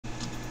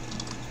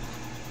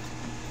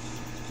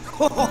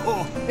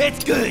Oh,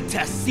 it's good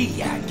to see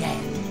you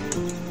again.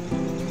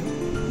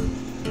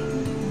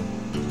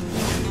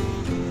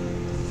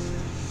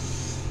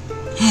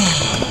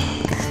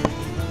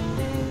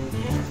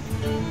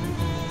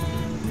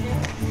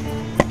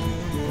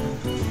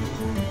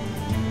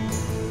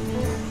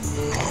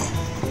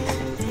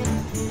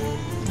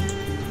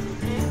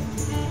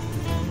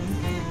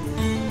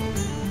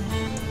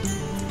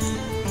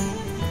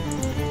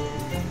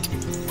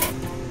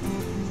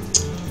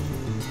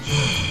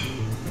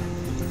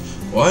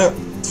 Well,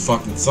 that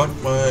fucking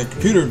sucked. My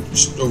computer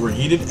just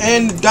overheated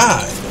and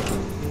died.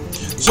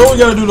 So we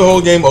gotta do the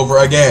whole game over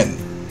again.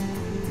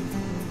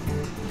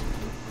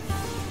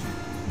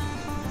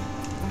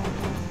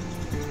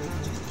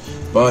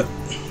 But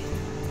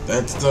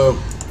that's the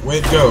way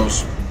it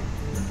goes.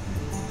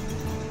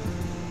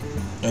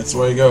 That's the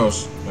way it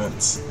goes.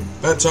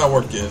 That's how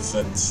work is.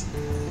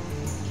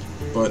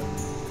 But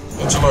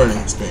it's a learning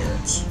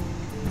experience.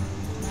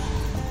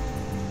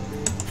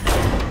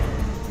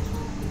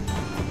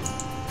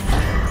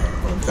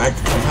 Back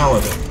to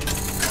Paladin.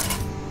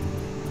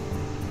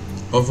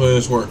 Hopefully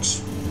this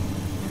works.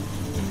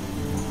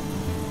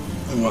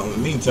 And while in the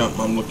meantime,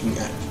 I'm looking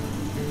at.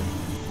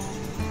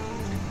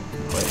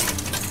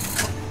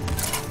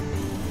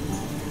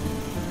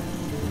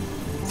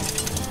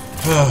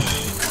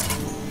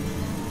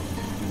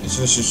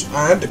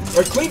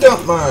 I cleaned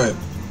out my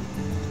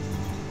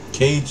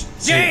cage.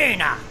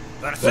 Jaina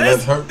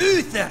That hurt.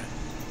 Uther.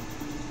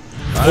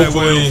 I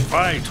will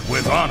fight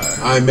with honor.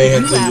 I may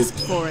have to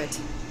asked for it.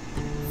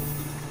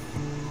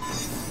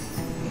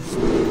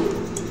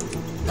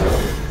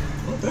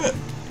 What's that?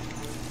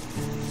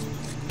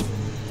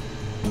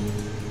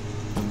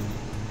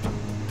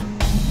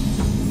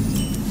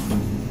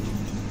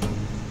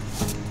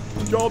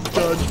 Job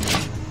done.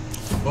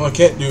 Well, I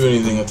can't do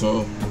anything at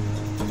all.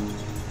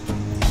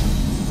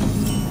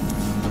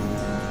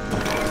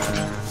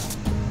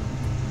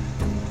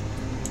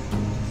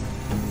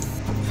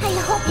 I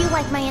hope you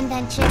like my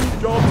invention.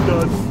 Job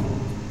done.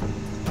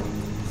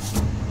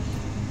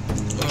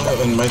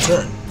 And my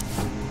turn.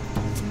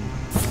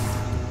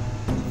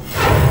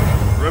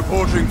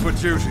 Reporting for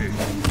duty.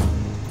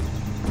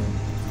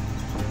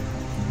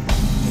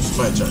 It's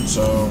my turn,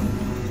 so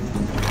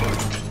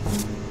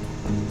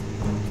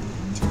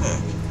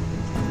attack.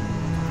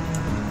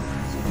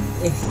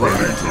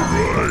 Ready to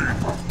ride.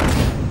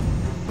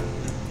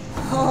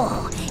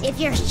 Oh, if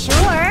you're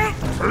sure.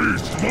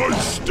 Taste my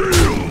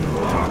steel.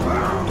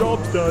 Job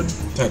done.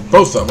 Attack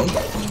both of them.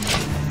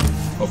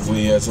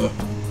 Hopefully he has a.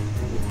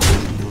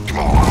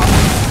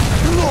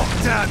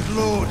 Locked and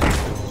loaded.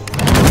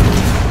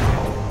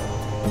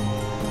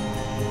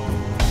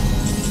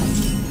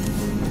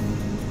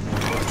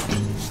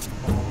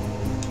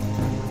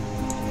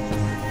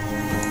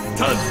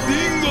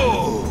 Tadingo!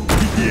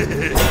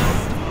 Yes!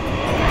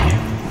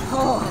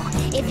 Oh,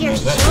 if you're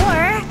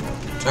sure.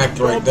 Attack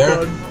right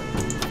there.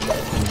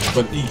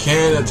 But he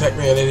can attack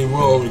me at any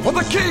will. For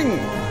the king!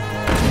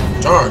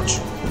 Charge!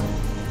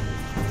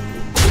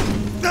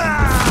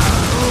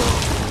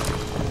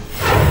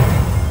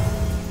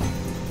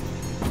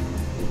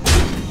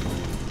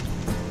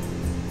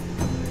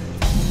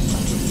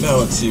 Now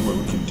let's see what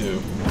we can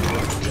do.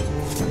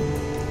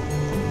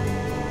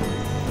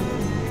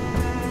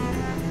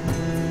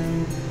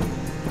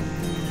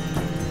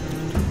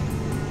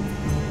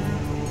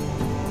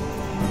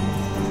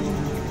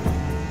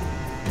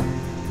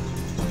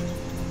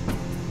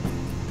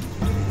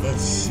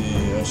 Let's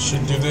see, I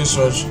should do this,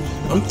 or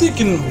I'm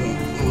thinking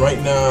right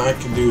now I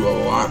can do a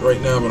lot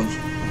right now, but I'm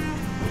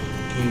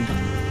thinking,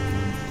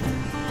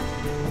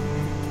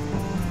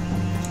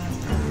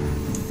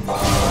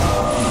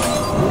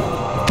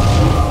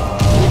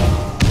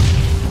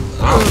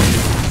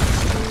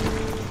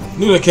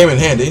 knew that came in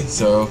handy,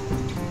 so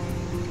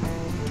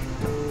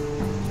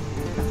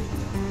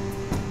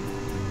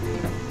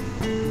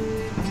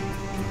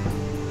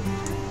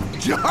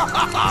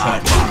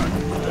attack.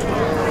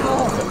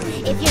 Oh,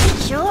 if you're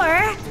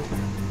sure.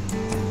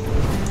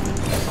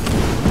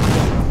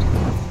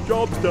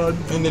 Job's done.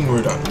 And then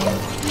we're done.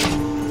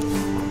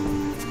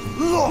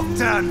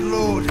 Locked and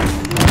loaded.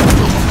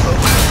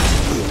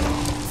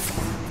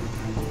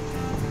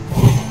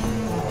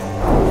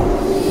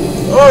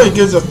 Oh, he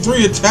gives a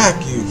 3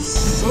 attack, you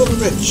son of a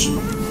bitch.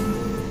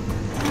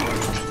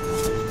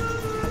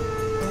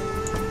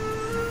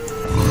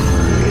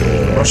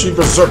 Rushing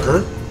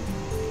Berserker.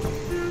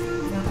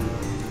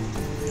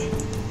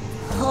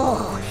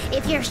 Oh,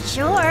 if you're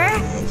sure.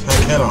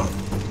 Attack head on.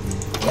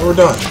 And we're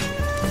done.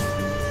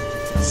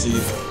 Let's see,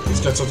 he's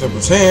got something up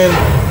his hand.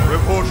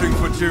 Reporting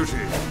for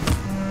duty.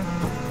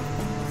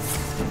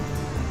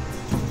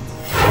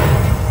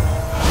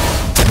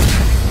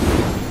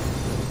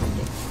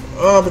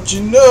 Oh, but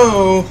you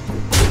know.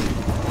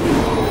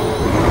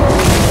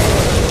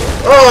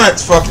 Oh, that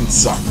fucking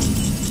sucked.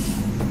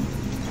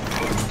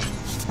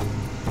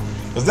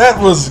 Cause that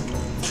was a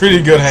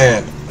pretty good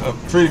hand. A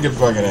pretty good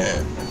fucking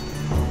hand.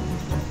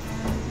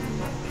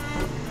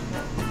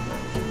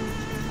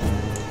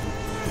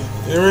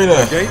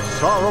 Irina.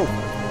 Gates are open.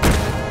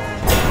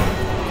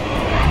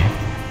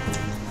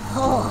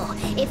 Oh,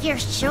 if you're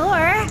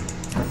sure.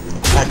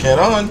 Attack head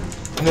on,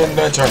 and then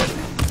I turn.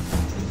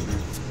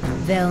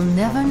 They'll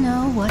never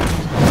know what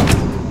hit 'em.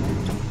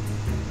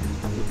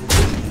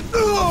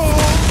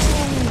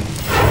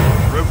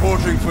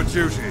 Reporting for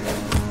duty.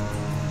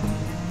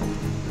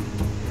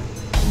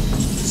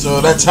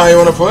 So that's how you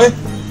want to play?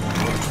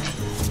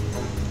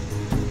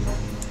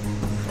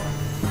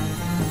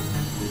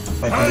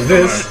 I can do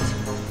this.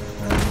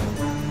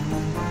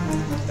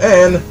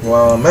 And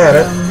while I'm at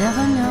They'll it,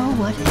 never know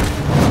what hit 'em.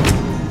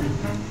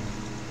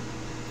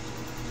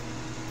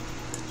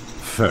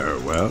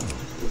 Farewell.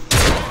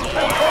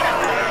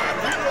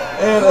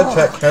 and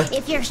attack her.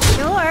 If you're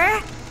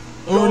sure.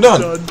 And we're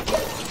done.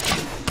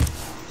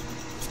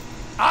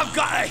 I've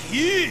got a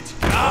hit.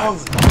 Oh,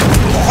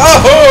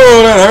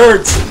 that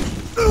hurts.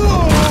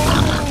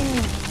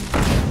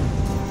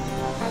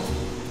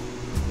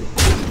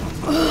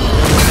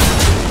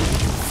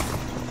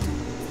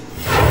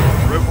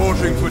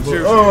 Reporting for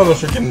duty. Oh, the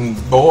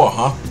freaking boar,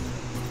 huh?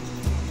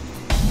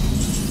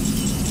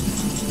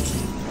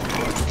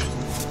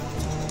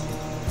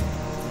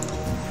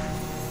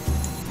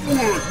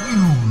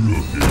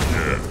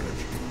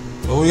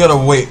 Well, we gotta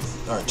wait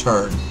our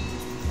turn.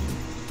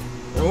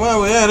 And while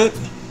we're at it,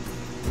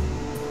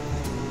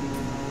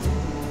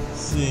 let's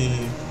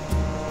see.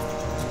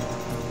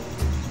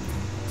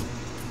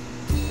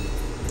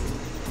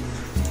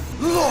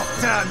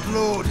 Locked and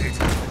loaded.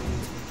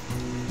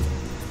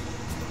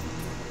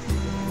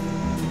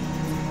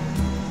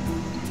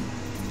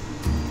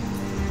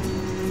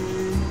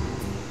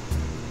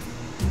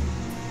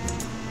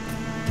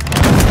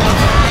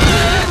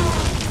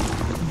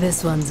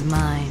 This one's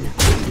mine.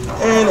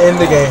 And end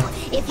the game.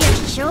 If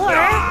you're sure.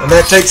 And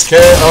that takes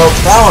care of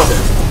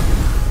Paladin.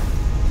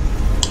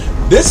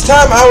 This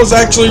time I was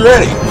actually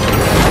ready.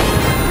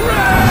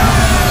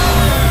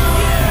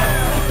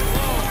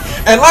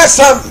 And last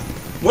time,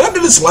 when I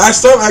did this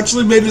last time, I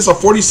actually made this a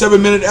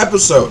 47-minute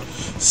episode.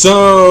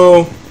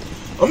 So,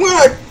 I'm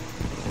gonna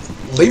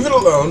leave it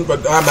alone,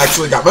 but I'm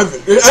actually got my...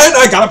 And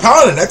I got a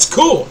Paladin, that's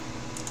cool.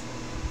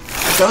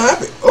 I'm kinda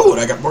happy. Oh,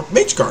 and I got more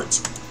mage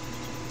cards.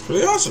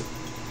 Pretty awesome.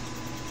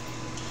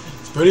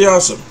 It's pretty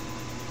awesome.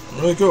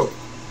 Really cool.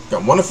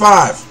 Got 1 of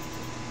 5.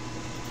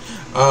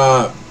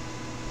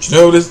 You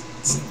know, this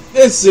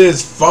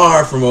is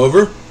far from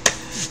over.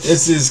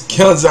 This is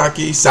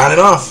Kazaki signing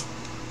off.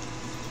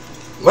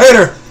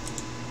 Later.